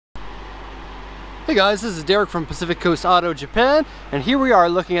Hey guys, this is Derek from Pacific Coast Auto Japan, and here we are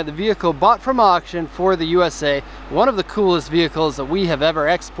looking at the vehicle bought from auction for the USA. One of the coolest vehicles that we have ever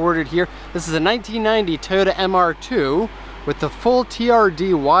exported here. This is a 1990 Toyota MR-2 with the full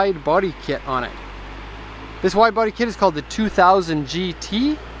TRD wide body kit on it. This wide body kit is called the 2000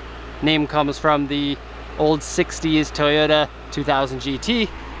 GT. Name comes from the old 60s Toyota 2000 GT,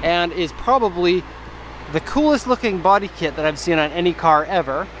 and is probably the coolest looking body kit that I've seen on any car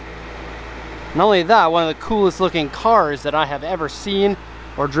ever. Not only that, one of the coolest looking cars that I have ever seen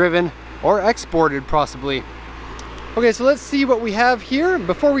or driven or exported possibly. Okay, so let's see what we have here.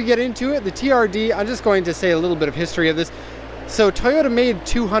 Before we get into it, the TRD, I'm just going to say a little bit of history of this. So Toyota made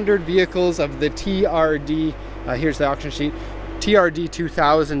 200 vehicles of the TRD, here's the auction sheet, TRD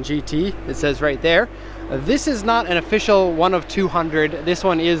 2000 GT, it says right there. This is not an official one of 200. This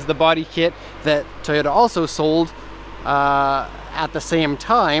one is the body kit that Toyota also sold at the same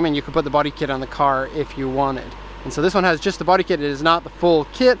time, and you could put the body kit on the car if you wanted. And so this one has just the body kit. It is not the full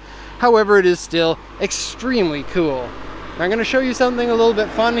kit. However, it is still extremely cool. Now I'm going to show you something a little bit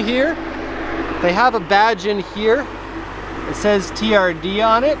fun here. They have a badge in here. It says TRD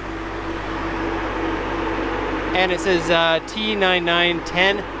on it. And it says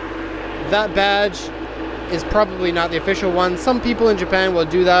T9910. That badge is probably not the official one. Some people in Japan will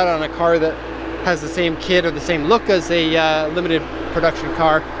do that on a car that has the same kit or the same look as a limited production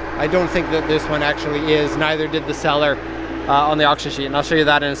car. I don't think that this one actually is. Neither did the seller on the auction sheet, and I'll show you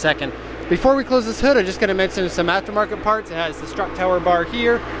that in a second. Before we close this hood, I'm just going to mention some aftermarket parts. It has the strut tower bar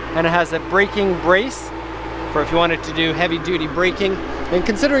here, and it has a braking brace for if you wanted to do heavy duty braking. And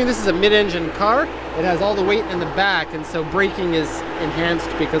considering this is a mid-engine car, it has all the weight in the back, and so braking is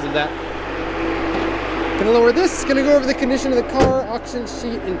enhanced because of that. Gonna lower this, gonna go over the condition of the car, auction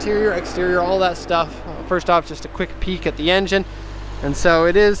sheet, interior, exterior, all that stuff. First off, just a quick peek at the engine. And so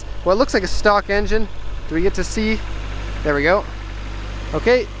it is what looks like a stock engine. Do we get to see? There we go.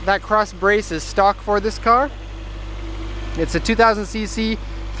 Okay, that cross brace is stock for this car. It's a 2000cc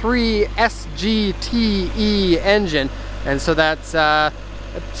 3 SGTE engine. And so that's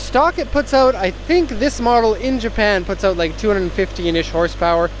stock. It puts out, I think this model in Japan puts out like 215-ish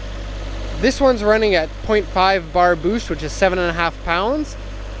horsepower. This one's running at 0.5 bar boost, which is 7.5 pounds.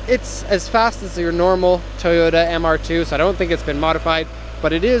 It's as fast as your normal Toyota MR-2, so I don't think it's been modified,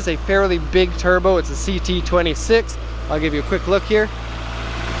 but it is a fairly big turbo. It's a CT26. I'll give you a quick look here.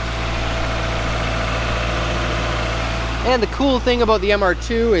 And the cool thing about the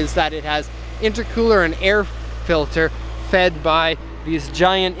MR-2 is that it has intercooler and air filter fed by these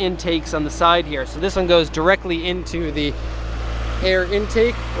giant intakes on the side here. So this one goes directly into the air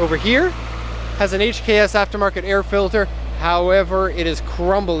intake over here. Has an HKS aftermarket air filter, however it is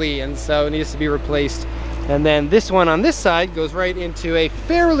crumbly and so it needs to be replaced. And then this one on this side goes right into a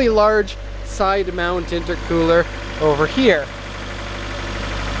fairly large side mount intercooler over here.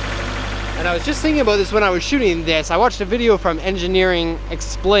 And I was just thinking about this when I was shooting this. I watched a video from Engineering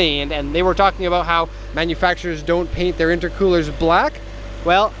Explained, and they were talking about how manufacturers don't paint their intercoolers black.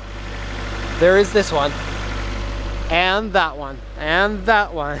 Well, there is this one. And that one, and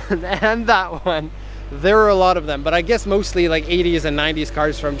that one, and that one. There are a lot of them, but I guess mostly like 80s and 90s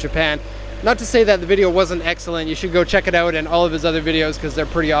cars from Japan. Not to say that the video wasn't excellent. You should go check it out and all of his other videos because they're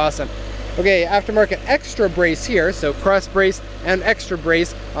pretty awesome. Okay, aftermarket extra brace here, so cross brace and extra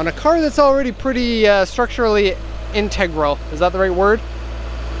brace on a car that's already pretty structurally integral. Is that the right word?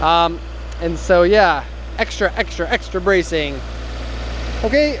 And so yeah, extra bracing.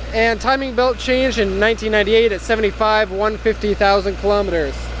 Okay, and timing belt changed in 1998 at 75, 150,000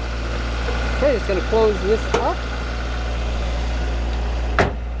 kilometers. Okay, just gonna close this up.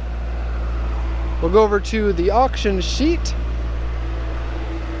 We'll go over to the auction sheet.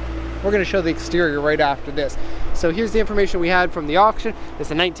 We're gonna show the exterior right after this. So here's the information we had from the auction. It's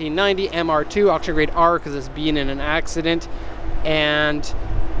a 1990 MR-2, auction grade R because it's been in an accident. And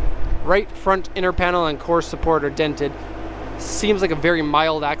right front inner panel and core support are dented. Seems like a very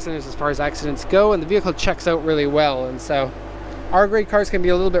mild accident as far as accidents go, and the vehicle checks out really well. And so R grade cars can be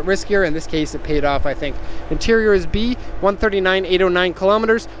a little bit riskier. In this case, it paid off, I think. Interior is B, 139,809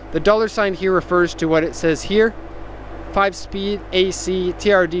 kilometers. The dollar sign here refers to what it says here. 5-speed AC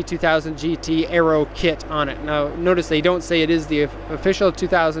TRD 2000 GT aero kit on it. Now notice they don't say it is the official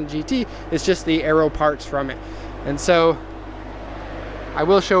 2000 GT, it's just the aero parts from it. And so I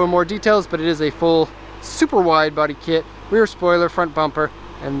will show more details, but it is a full super wide body kit, rear spoiler, front bumper,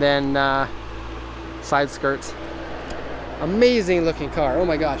 and then side skirts. Amazing looking car, oh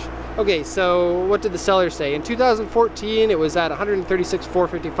my gosh. Okay, so what did the seller say? In 2014 it was at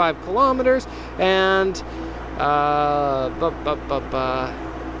 136,455 kilometers, and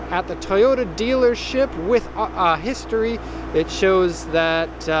at the Toyota dealership with history. It shows that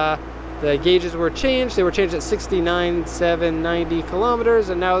the gauges were changed. They were changed at 69,790 kilometers,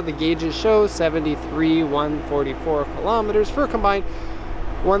 and now the gauges show 73,144 kilometers for a combined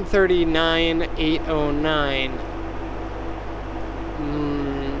 139,809.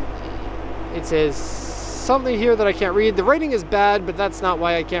 It says something here that I can't read. The writing is bad, but that's not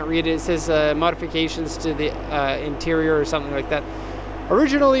why I can't read it. It says modifications to the interior or something like that.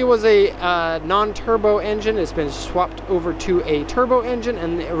 Originally was a non-turbo engine. It's been swapped over to a turbo engine,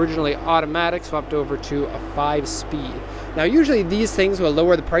 and originally automatic, swapped over to a 5-speed. Now usually these things will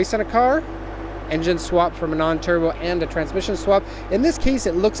lower the price on a car. Engine swap from a non-turbo and a transmission swap. In this case,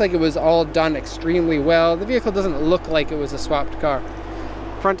 it looks like it was all done extremely well. The vehicle doesn't look like it was a swapped car.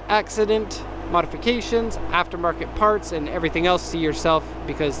 Front accident modifications, aftermarket parts, and everything else, see yourself,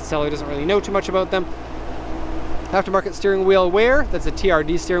 because the seller doesn't really know too much about them. Aftermarket steering wheel wear, that's a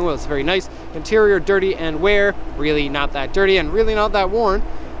TRD steering wheel, it's very nice. Interior dirty and wear, really not that dirty and really not that worn.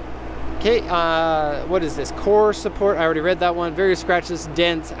 Okay, what is this? Core support, I already read that one. Various scratches,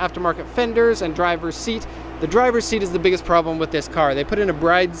 dents, aftermarket fenders, and driver's seat. The driver's seat is the biggest problem with this car. They put in a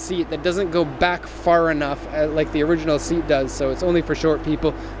bride seat that doesn't go back far enough like the original seat does, so it's only for short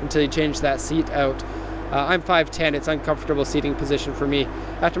people until you change that seat out. I'm 5'10", it's uncomfortable seating position for me.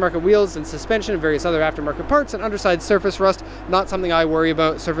 Aftermarket wheels and suspension, and various other aftermarket parts, and underside surface rust, not something I worry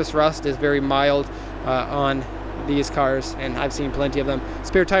about. Surface rust is very mild on these cars, and I've seen plenty of them.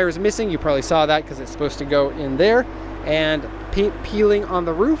 Spare tire is missing, you probably saw that because it's supposed to go in there. And paint peeling on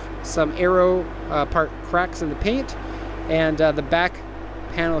the roof, some aero part cracks in the paint, and the back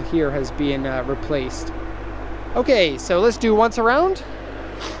panel here has been replaced. Okay, so let's do once around.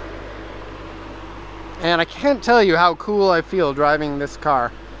 And I can't tell you how cool I feel driving this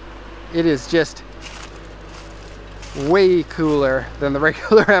car. It is just way cooler than the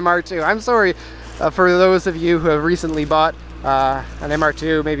regular MR-2. I'm sorry for those of you who have recently bought an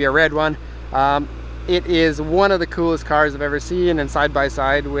MR-2, maybe a red one. It is one of the coolest cars I've ever seen, and side by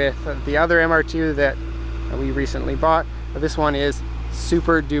side with the other MR-2 that we recently bought, this one is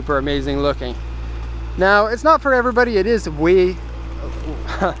super duper amazing looking. Now, it's not for everybody. It is way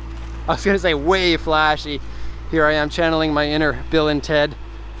I was gonna say way flashy. Here I am channeling my inner Bill and Ted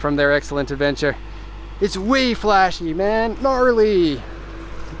from their Excellent Adventure. It's way flashy, man, gnarly,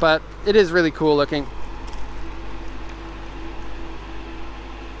 but it is really cool looking.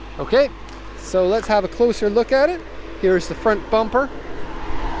 Okay, so let's have a closer look at it. Here's the front bumper.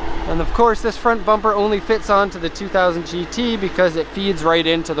 And of course, this front bumper only fits onto the 2000 GT because it feeds right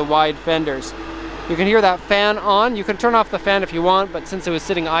into the wide fenders. You can hear that fan on. You can turn off the fan if you want, but since it was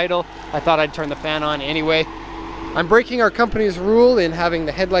sitting idle, I thought I'd turn the fan on anyway. I'm breaking our company's rule in having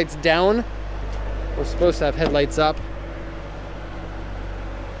the headlights down. We're supposed to have headlights up.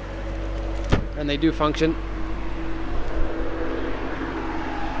 And they do function.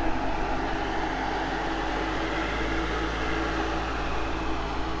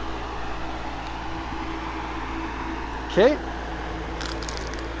 Okay.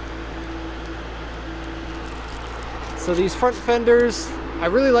 So these front fenders, I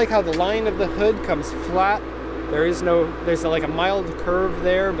really like how the line of the hood comes flat. There's like a mild curve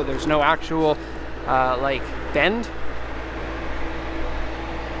there, but there's no actual like bend.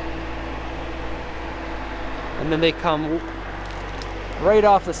 And then they come right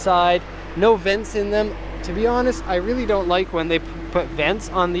off the side, no vents in them. To be honest, I really don't like when they put vents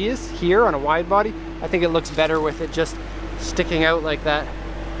on these here on a wide body. I think it looks better with it just sticking out like that.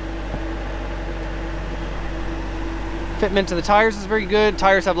 Fitment to the tires is very good.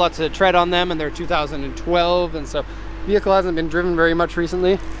 Tires have lots of tread on them, and they're 2012, and so the vehicle hasn't been driven very much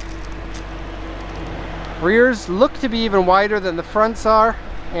recently. Rears look to be even wider than the fronts are,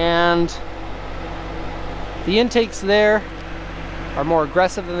 and the intakes there are more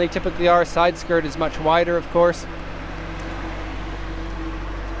aggressive than they typically are. Side skirt is much wider, of course.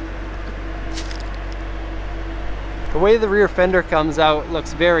 The way the rear fender comes out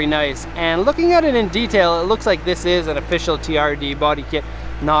looks very nice, and looking at it in detail, it looks like this is an official TRD body kit,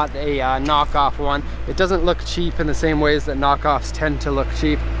 not a knockoff one. It doesn't look cheap in the same ways that knockoffs tend to look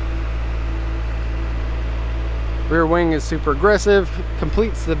cheap. Rear wing is super aggressive,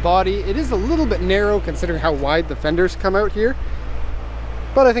 completes the body. It is a little bit narrow considering how wide the fenders come out here,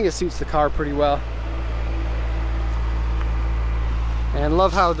 but I think it suits the car pretty well. And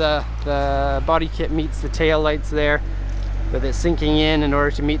love how the body kit meets the tail lights there, with it sinking in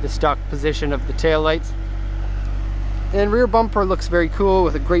order to meet the stock position of the tail lights. And rear bumper looks very cool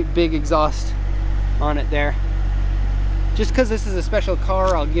with a great big exhaust on it there. Just because this is a special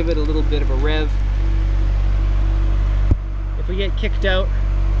car, I'll give it a little bit of a rev. If we get kicked out,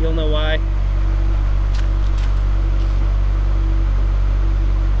 You'll know why.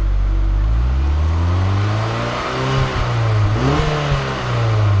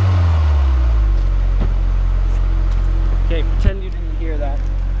 Okay, pretend you didn't hear that.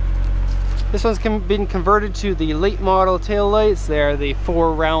 This one's been converted to the late model tail lights. They're the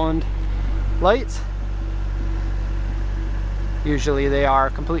 4 round lights. Usually they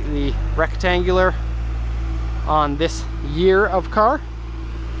are completely rectangular on this year of car.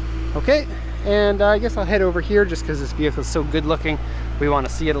 Okay, and I guess I'll head over here just because this vehicle is so good looking. We want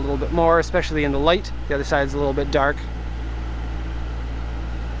to see it a little bit more, especially in the light. The other side's a little bit dark.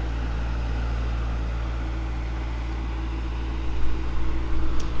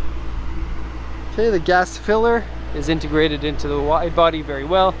 Okay, the gas filler is integrated into the wide body very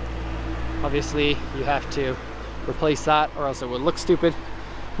well. Obviously, you have to replace that or else it would look stupid.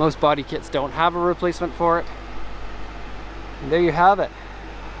 Most body kits don't have a replacement for it. And there you have it.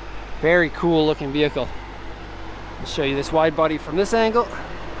 Very cool looking vehicle. I'll show you this wide body from this angle.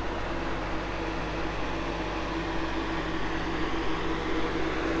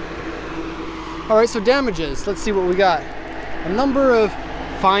 All right, so damages. Let's see what we got. A number of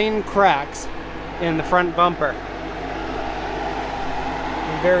fine cracks in the front bumper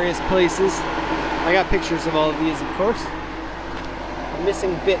in various places. I got pictures of all of these, of course. A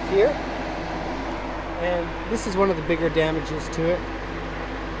missing bit here, and this is one of the bigger damages to it.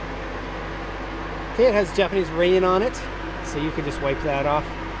 Okay, it has Japanese rain on it, so you can just wipe that off.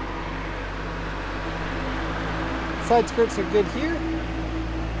 Side skirts are good here.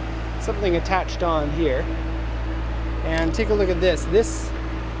 Something attached on here. And take a look at this.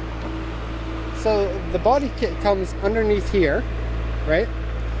 So the body kit comes underneath here, right?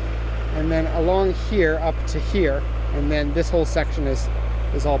 And then along here up to here, and then this whole section is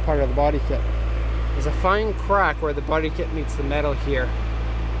all part of the body kit. There's a fine crack where the body kit meets the metal here.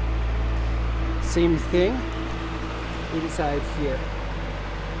 Same thing inside here.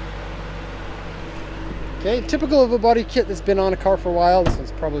 Okay, typical of a body kit that's been on a car for a while. This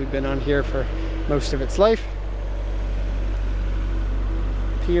one's probably been on here for most of its life.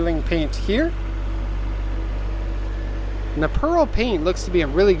 Peeling paint here. And the pearl paint looks to be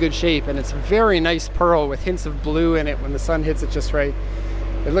in really good shape, and it's very nice pearl with hints of blue in it when the sun hits it just right.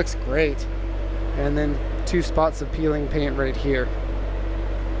 It looks great. And then 2 spots of peeling paint right here.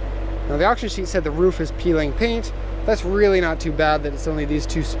 Now the auction sheet said the roof is peeling paint. That's really not too bad that it's only these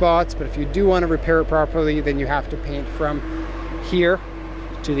 2 spots, but if you do want to repair it properly, then you have to paint from here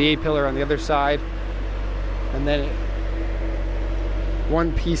to the A-pillar on the other side, and then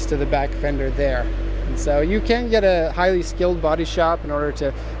 1 piece to the back fender there. And so you can get a highly skilled body shop in order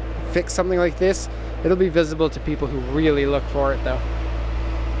to fix something like this. It'll be visible to people who really look for it though.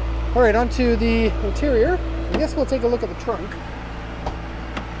 All right, onto the interior. I guess we'll take a look at the trunk.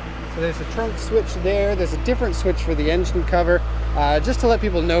 So there's a trunk switch there. There's a different switch for the engine cover. Just to let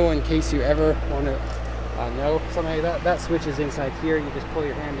people know in case you ever want to know something like that. That switch is inside here. You just pull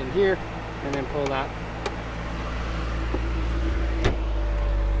your hand in here and then pull that.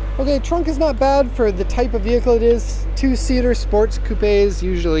 Okay, trunk is not bad for the type of vehicle it is. 2-seater sports coupes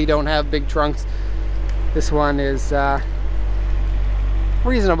usually don't have big trunks. This one is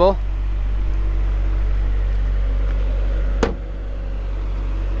reasonable.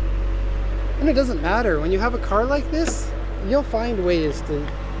 And it doesn't matter. When you have a car like this, you'll find ways to,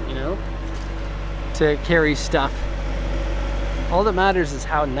 you know, to carry stuff. All that matters is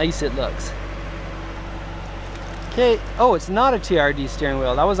how nice it looks. Okay, oh, it's not a TRD steering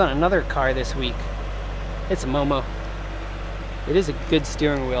wheel. That was on another car this week. It's a Momo. It is a good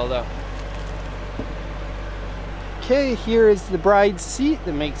steering wheel though. Okay, here is the bride's seat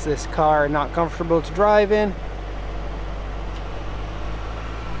that makes this car not comfortable to drive in.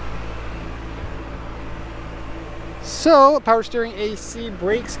 So, power steering, AC,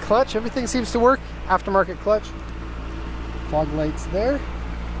 brakes, clutch, everything seems to work. Aftermarket clutch. Fog lights there.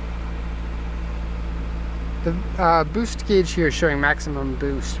 The boost gauge here is showing maximum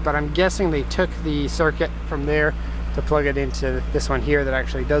boost, but I'm guessing they took the circuit from there to plug it into this one here that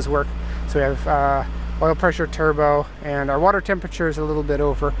actually does work. So we have oil pressure, turbo, and our water temperature is a little bit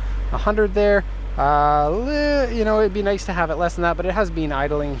over 100 there. You know, it'd be nice to have it less than that, but it has been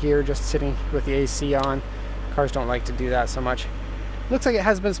idling here, just sitting with the AC on. Cars don't like to do that so much. Looks like it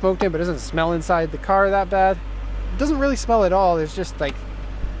has been smoked in, but it doesn't smell inside the car that bad. It doesn't really smell at all. It's just like,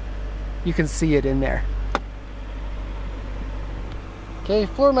 you can see it in there. Okay,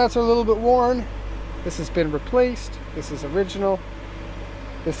 floor mats are a little bit worn. This has been replaced. This is original.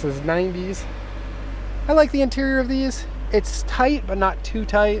 This is 90s. I like the interior of these. It's tight, but not too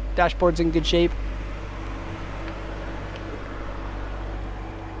tight. Dashboard's in good shape.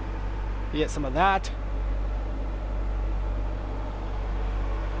 You get some of that.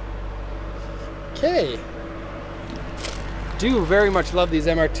 Okay. Do very much love these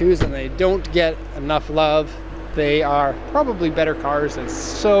MR2s, and they don't get enough love. They are probably better cars than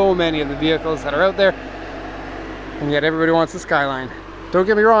so many of the vehicles that are out there, and yet everybody wants the Skyline. Don't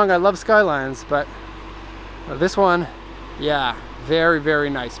get me wrong, I love Skylines, but this one, yeah, very, very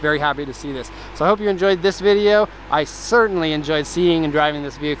nice. Very happy to see this. So I hope you enjoyed this video. I certainly enjoyed seeing and driving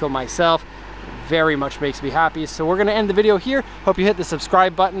this vehicle myself. Very much makes me happy. So we're going to end the video here. Hope you hit the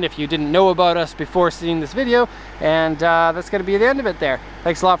subscribe button if you didn't know about us before seeing this video. And that's going to be the end of it there.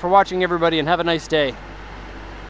 Thanks a lot for watching, everybody, and have a nice day.